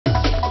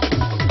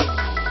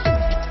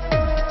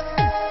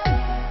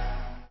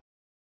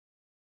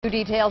New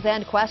details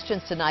and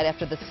questions tonight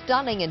after the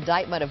stunning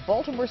indictment of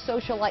Baltimore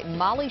socialite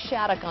Molly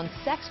Shattuck on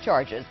sex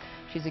charges.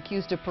 She's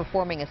accused of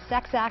performing a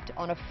sex act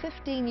on a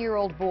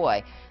 15-year-old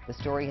boy. The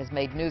story has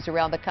made news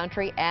around the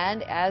country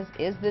and as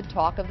is the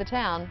talk of the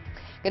town.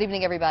 Good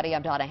evening, everybody.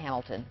 I'm Donna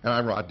Hamilton. And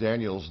I'm Rod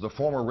Daniels. The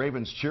former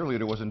Ravens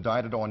cheerleader was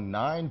indicted on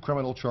 9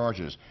 criminal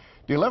charges.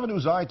 The 11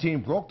 News I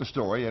team broke the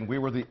story, and we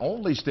were the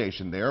only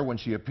station there when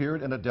she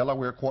appeared in a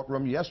Delaware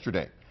courtroom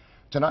yesterday.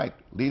 Tonight,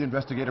 lead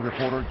investigative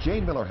reporter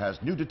Jane Miller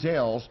has new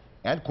details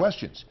and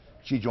questions.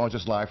 She joins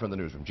us live from the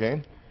newsroom.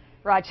 Jane?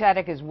 Rod,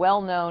 Shattuck is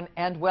well-known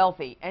and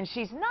wealthy, and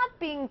she's not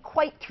being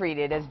quite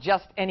treated as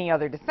just any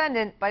other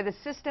defendant by the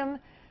system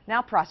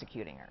now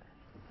prosecuting her.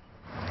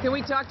 Can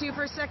we talk to you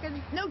for a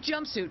second? No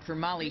jumpsuit for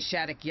Molly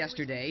Shattuck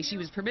yesterday. She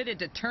was permitted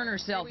to turn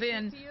herself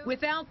in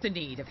without the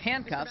need of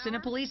handcuffs and a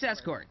police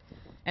escort.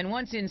 And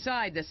once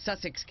inside the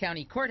Sussex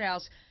County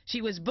Courthouse,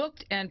 she was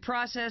booked and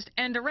processed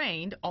and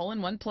arraigned all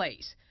in one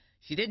place.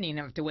 She didn't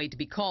even have to wait to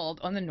be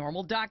called on the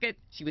normal docket.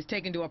 She was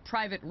taken to a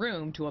private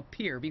room to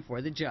appear before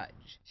the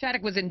judge.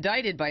 Shattuck was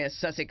indicted by a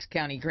Sussex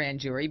County grand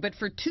jury, but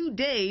for 2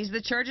 days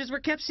the charges were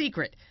kept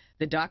secret.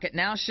 The docket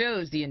now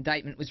shows the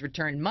indictment was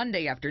returned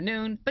Monday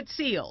afternoon, but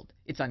sealed.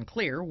 It's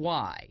unclear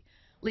why.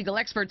 Legal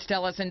experts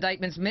tell us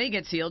indictments may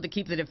get sealed to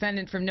keep the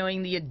defendant from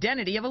knowing the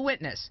identity of a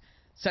witness.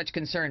 Such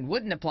concern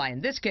wouldn't apply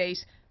in this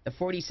case. The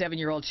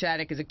 47-year-old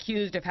Shattuck is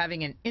accused of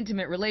having an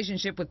intimate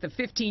relationship with the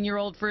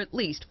 15-year-old for at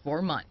least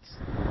 4 months.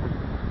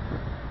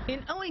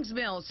 In Owings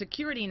Mills,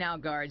 security now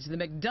guards the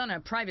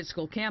McDonough private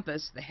school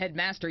campus. The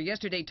headmaster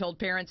yesterday told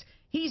parents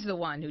he's the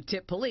one who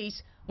tipped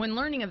police when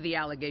learning of the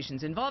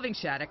allegations involving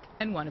Shattuck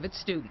and one of its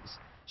students.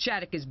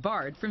 Shattuck is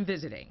barred from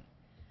visiting.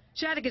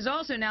 Shattuck is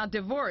also now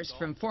divorced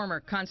from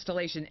former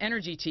Constellation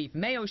Energy chief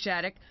Mayo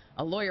Shattuck.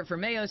 A lawyer for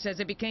Mayo says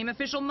it became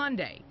official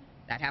Monday.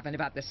 That happened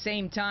about the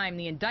same time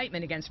the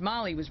indictment against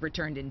Molly was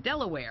returned in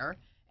Delaware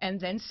and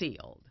then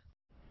sealed.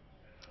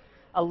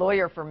 A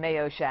lawyer for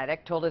Mayo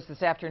Shattuck told us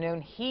this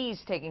afternoon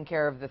he's taking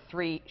care of the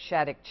 3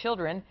 Shattuck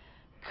children.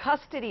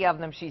 Custody of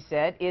them, she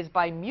said, is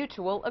by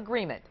mutual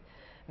agreement.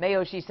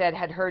 Mayo, she said,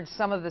 had heard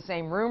some of the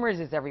same rumors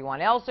as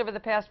everyone else over the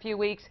past few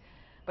weeks,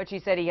 but she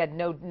said he had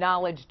no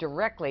knowledge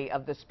directly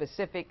of the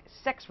specific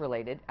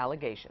sex-related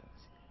allegations.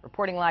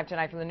 Reporting live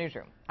tonight from the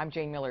newsroom, I'm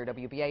Jane Miller,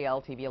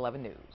 WBAL-TV 11 News.